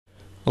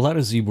A lot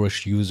of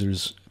ZBrush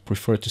users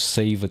prefer to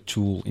save a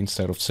tool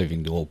instead of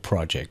saving the whole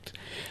project.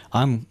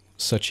 I'm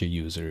such a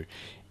user,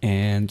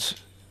 and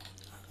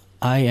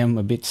I am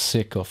a bit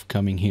sick of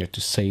coming here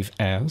to save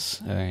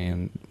as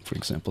and, for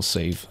example,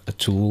 save a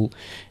tool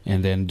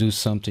and then do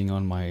something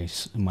on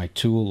my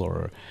tool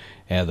or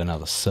add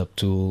another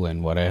subtool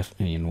and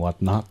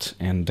whatnot,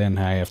 and then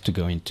I have to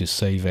go into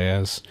save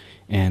as,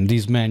 and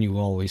this menu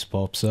always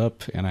pops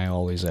up and I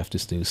always have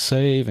to do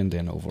save and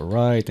then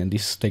overwrite, and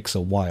this takes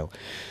a while.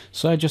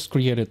 So I just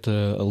created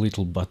a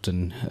little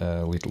button,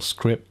 a little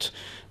script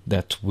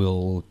that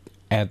will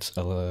add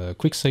a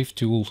quick save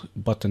tool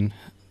button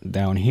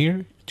down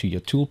here to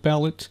your tool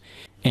palette,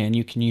 and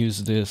you can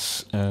use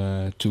this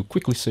to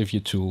quickly save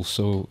your tool.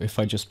 So if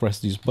I just press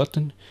this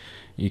button,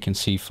 you can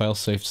see file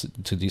saves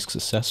to disk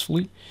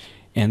successfully,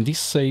 and this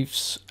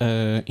saves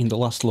in the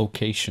last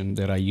location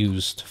that I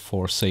used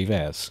for save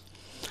as.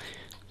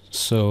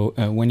 So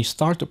when you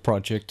start a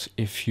project,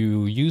 if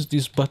you use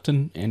this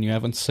button and you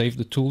haven't saved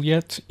the tool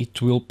yet,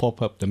 it will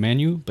pop up the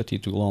menu, but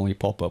it will only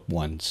pop up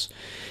once.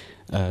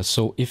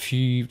 So if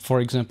you, for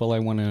example, I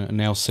want to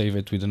now save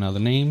it with another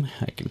name,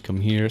 I can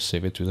come here,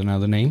 save it with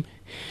another name,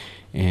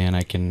 and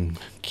I can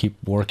keep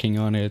working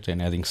on it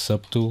and adding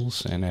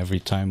subtools, and every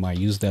time I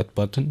use that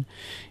button,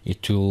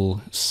 it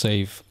will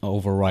save,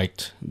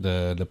 overwrite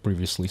the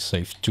previously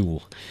saved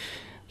tool.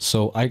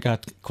 So I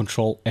got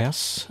Control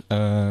S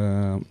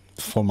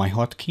for my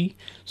hotkey.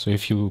 So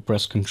if you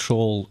press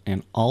Control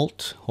and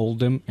Alt, hold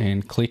them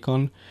and click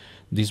on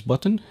this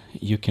button,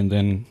 you can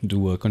then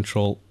do a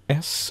Control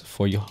S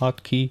for your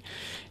hotkey.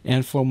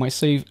 And for my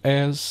save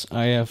as,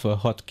 I have a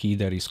hotkey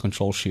that is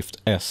Control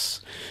Shift S.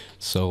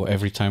 So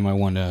every time I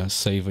want to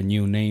save a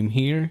new name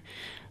here,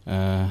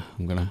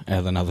 I'm gonna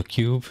add another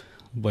cube,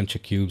 a bunch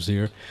of cubes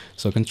here.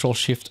 So Control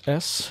Shift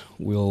S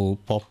will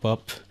pop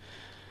up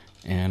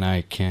and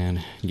I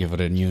can give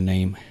it a new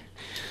name.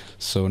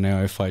 So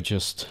now if I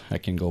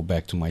can go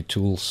back to my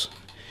tools,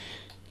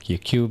 here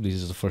cube, this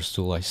is the first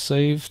tool I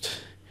saved,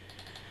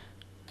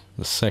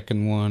 the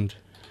second one,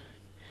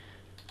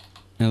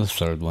 and the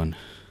third one.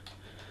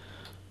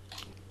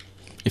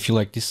 If you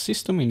like this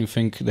system and you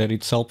think that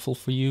it's helpful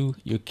for you,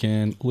 you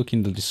can look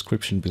in the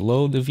description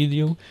below the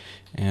video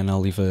and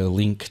I'll leave a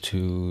link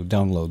to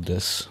download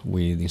this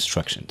with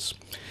instructions.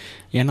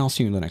 And I'll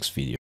see you in the next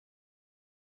video.